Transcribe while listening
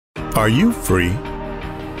Are you free?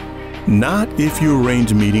 Not if you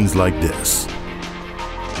arrange meetings like this.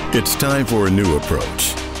 It's time for a new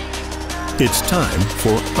approach. It's time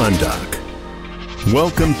for Undock.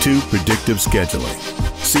 Welcome to predictive scheduling.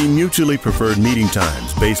 See mutually preferred meeting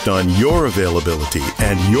times based on your availability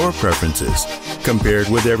and your preferences compared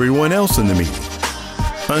with everyone else in the meeting.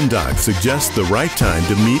 Undock suggests the right time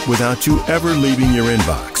to meet without you ever leaving your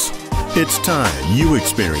inbox. It's time you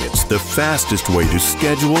experience the fastest way to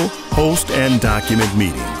schedule, host, and document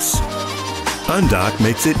meetings. Undock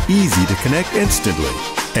makes it easy to connect instantly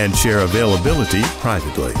and share availability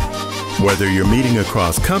privately. Whether you're meeting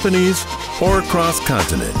across companies or across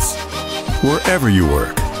continents, wherever you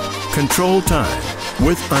work, control time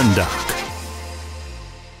with Undock.